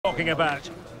talking about.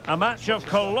 A match of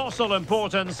colossal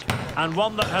importance and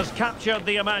one that has captured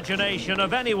the imagination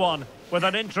of anyone with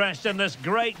an interest in this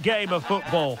great game of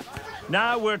football.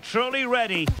 Now we're truly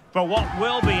ready for what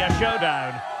will be a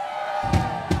showdown.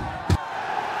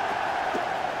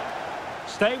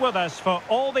 Stay with us for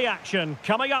all the action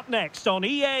coming up next on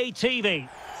EA TV.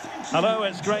 Hello,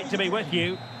 it's great to be with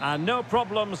you, and no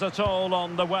problems at all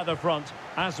on the weather front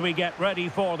as we get ready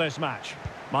for this match.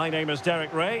 My name is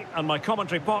Derek Ray, and my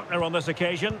commentary partner on this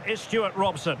occasion is Stuart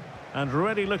Robson. And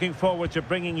really looking forward to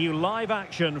bringing you live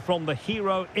action from the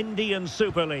Hero Indian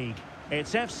Super League.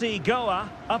 It's FC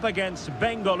Goa up against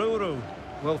Bengaluru.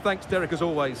 Well, thanks, Derek, as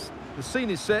always. The scene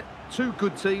is set, two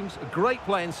good teams, a great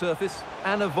playing surface,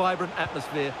 and a vibrant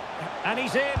atmosphere. And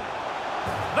he's in.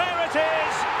 There it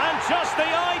is, and just the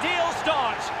ideal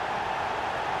start.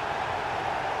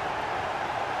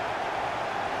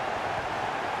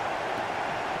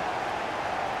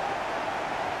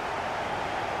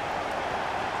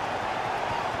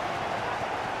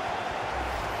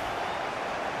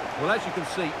 Well, as you can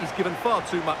see, he's given far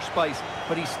too much space,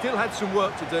 but he still had some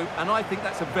work to do, and I think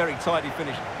that's a very tidy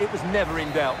finish. It was never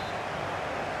in doubt.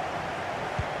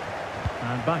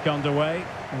 And back underway,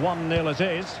 1-0 it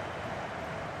is.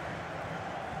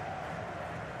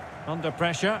 Under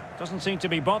pressure, doesn't seem to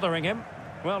be bothering him.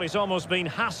 Well, he's almost been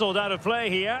hassled out of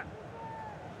play here.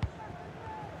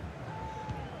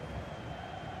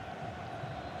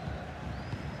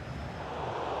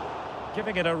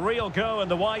 Giving it a real go in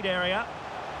the wide area.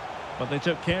 But they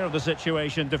took care of the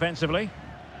situation defensively.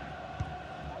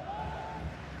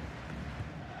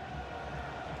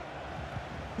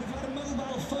 We've had a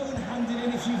mobile phone handed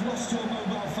in. If you've lost your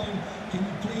mobile phone, can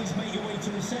you please make your way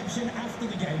to reception after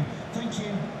the game? Thank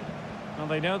you. Well,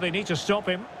 they know they need to stop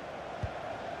him.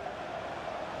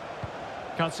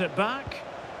 Cuts it back.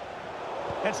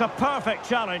 It's a perfect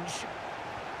challenge.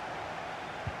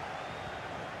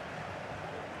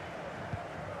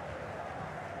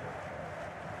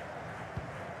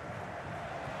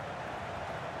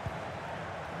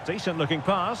 Decent looking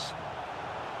pass.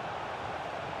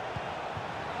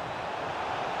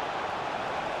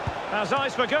 Has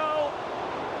eyes for goal.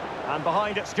 And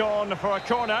behind it's gone for a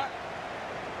corner.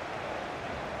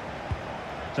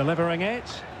 Delivering it.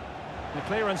 The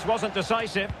clearance wasn't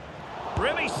decisive.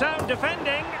 Really sound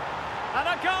defending. And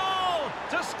a goal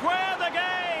to square the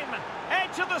game.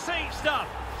 Edge of the seat stuff.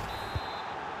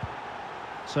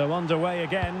 So underway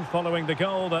again following the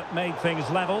goal that made things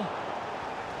level.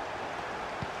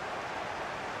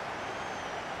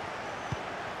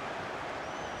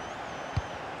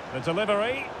 The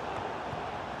delivery.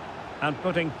 And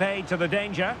putting paid to the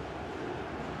danger.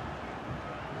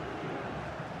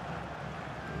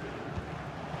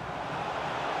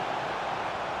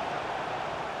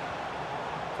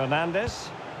 Fernandes.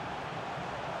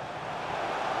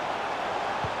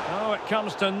 Oh, it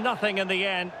comes to nothing in the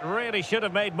end. Really should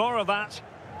have made more of that.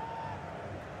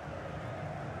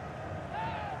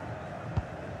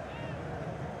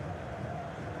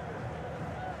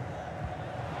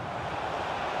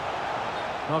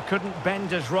 Well, couldn't bend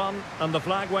his run, and the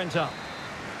flag went up.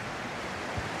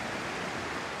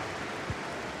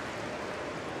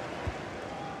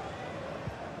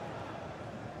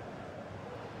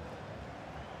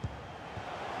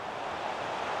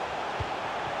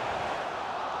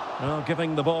 Well,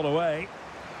 giving the ball away.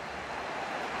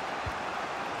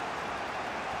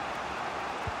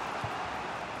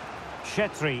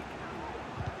 Chetri.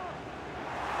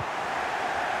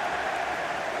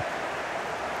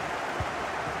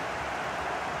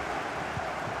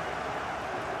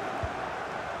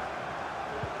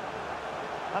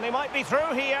 And he might be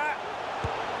through here.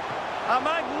 A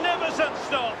magnificent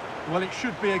stop. Well, it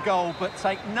should be a goal, but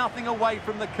take nothing away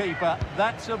from the keeper.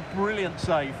 That's a brilliant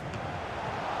save.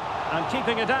 And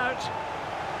keeping it out.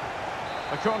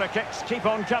 The corner kicks keep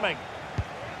on coming.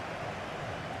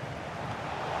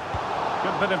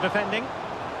 Good bit of defending.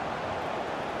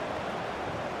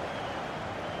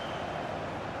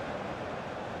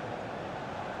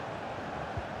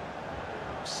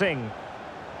 Singh.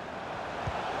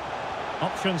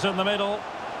 Options in the middle.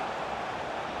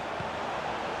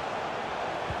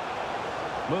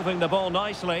 Moving the ball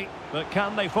nicely, but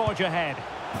can they forge ahead?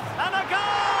 And a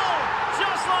goal!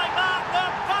 Just like that,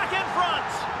 they're back in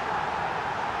front!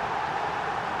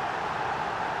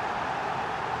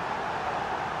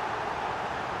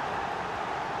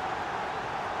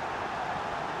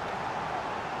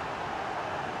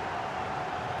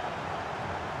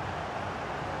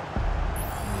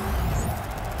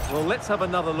 Well, let's have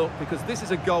another look, because this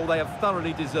is a goal they have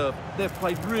thoroughly deserved. They've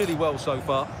played really well so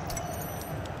far.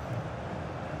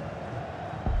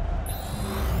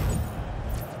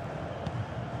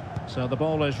 So the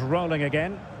ball is rolling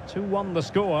again. 2-1 the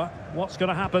score. What's going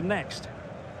to happen next?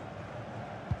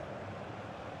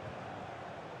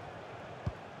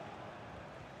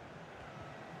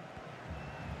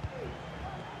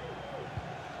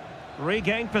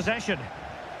 Regain possession.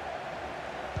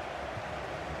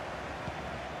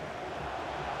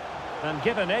 And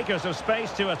given acres of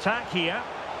space to attack here.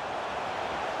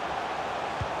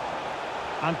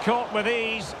 And caught with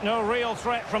ease. No real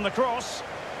threat from the cross.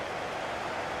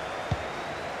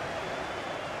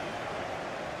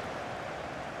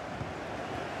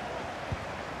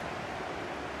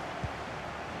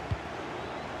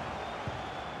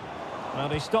 Well,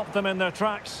 he stopped them in their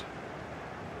tracks.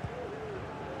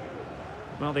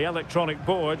 Well, the electronic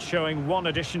board showing 1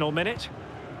 additional minute.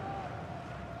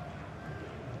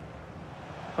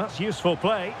 That's useful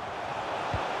play.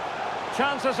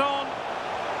 Chances on.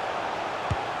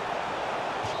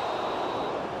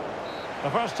 The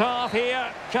first half here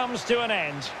comes to an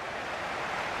end.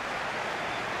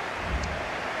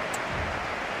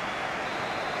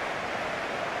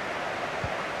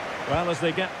 Well, as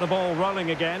they get the ball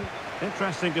rolling again,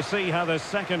 interesting to see how the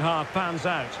second half pans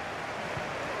out.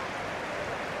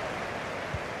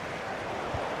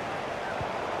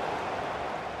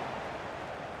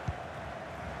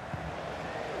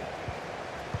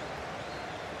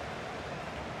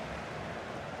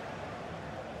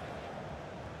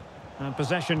 And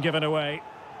possession given away.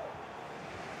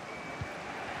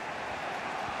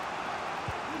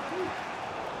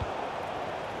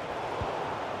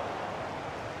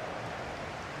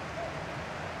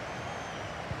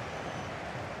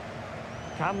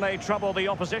 Can they trouble the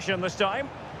opposition this time?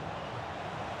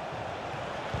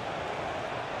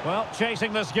 Well,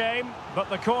 chasing this game, but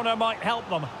the corner might help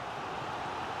them.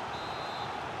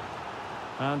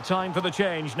 And time for the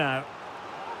change now.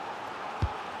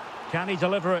 Can he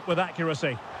deliver it with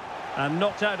accuracy? And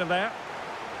knocked out of there.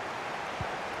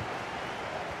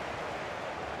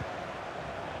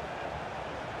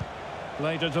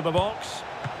 Played into the box.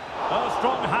 Oh,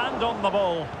 strong hand on the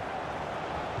ball.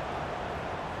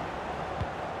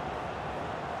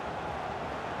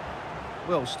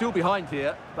 Well, still behind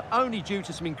here, but only due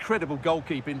to some incredible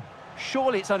goalkeeping.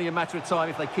 Surely it's only a matter of time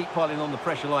if they keep piling on the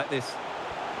pressure like this.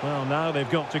 Well, now they've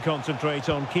got to concentrate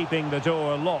on keeping the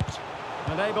door locked.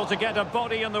 And able to get a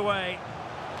body in the way.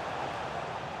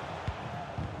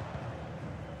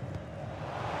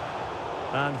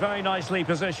 And very nicely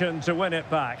positioned to win it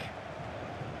back.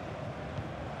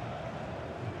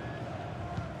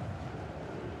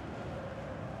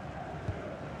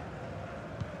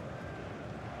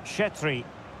 Chetri.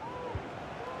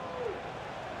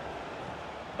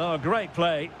 Oh, great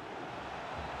play.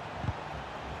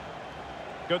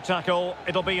 Good tackle.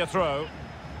 It'll be a throw.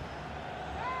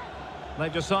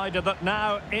 They've decided that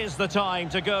now is the time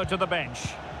to go to the bench.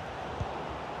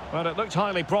 Well, it looked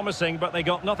highly promising, but they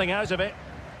got nothing out of it.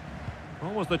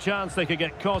 What was the chance they could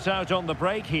get caught out on the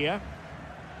break here?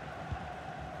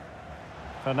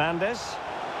 Fernandes.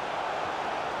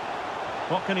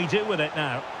 What can he do with it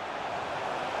now?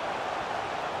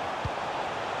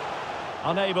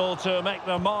 Unable to make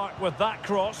the mark with that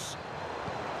cross.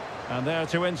 And there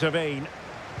to intervene.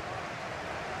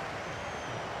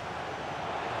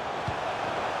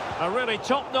 A really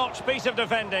top-notch piece of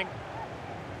defending.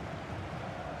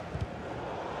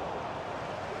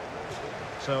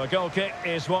 So a goal kick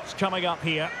is what's coming up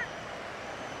here.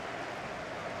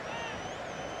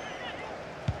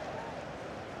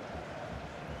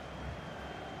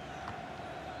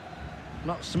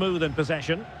 Not smooth in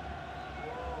possession.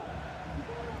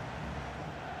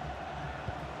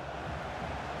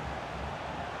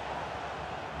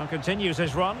 And continues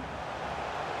his run.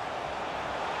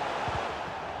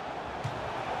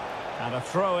 And a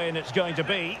throw-in it's going to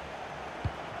be.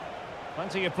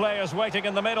 Plenty of players waiting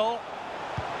in the middle.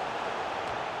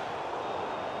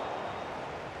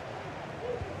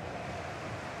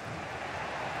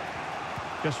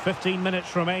 Just 15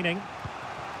 minutes remaining.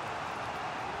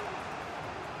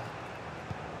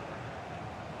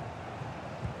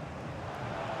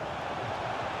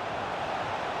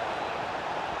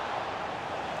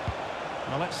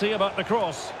 Well, let's see about the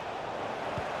cross.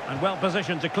 And well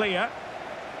positioned to clear.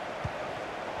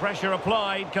 Pressure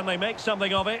applied. Can they make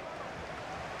something of it?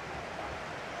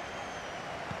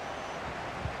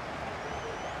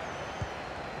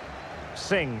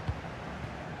 Singh.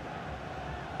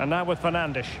 And now with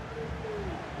Fernandes.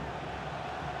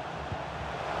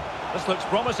 This looks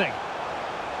promising.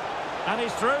 And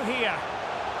he's through here.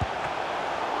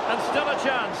 And still a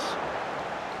chance.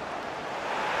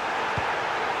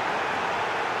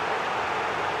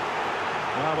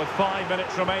 Well, with 5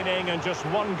 minutes remaining and just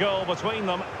 1 goal between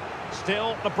them,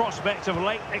 Still the prospect of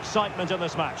late excitement in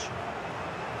this match.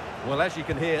 Well, as you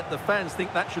can hear, the fans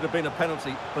think that should have been a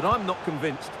penalty, but I'm not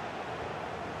convinced.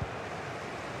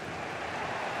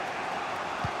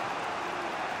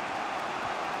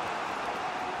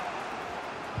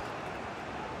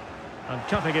 And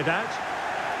cutting it out.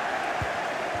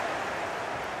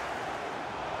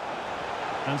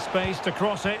 And space to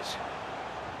cross it.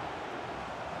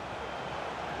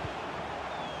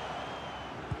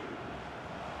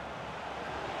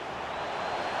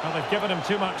 Well, they've given him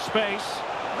too much space.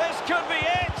 This could be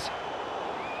it!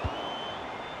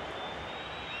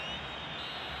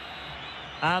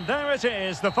 And there it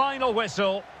is, the final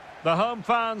whistle. The home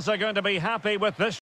fans are going to be happy with this.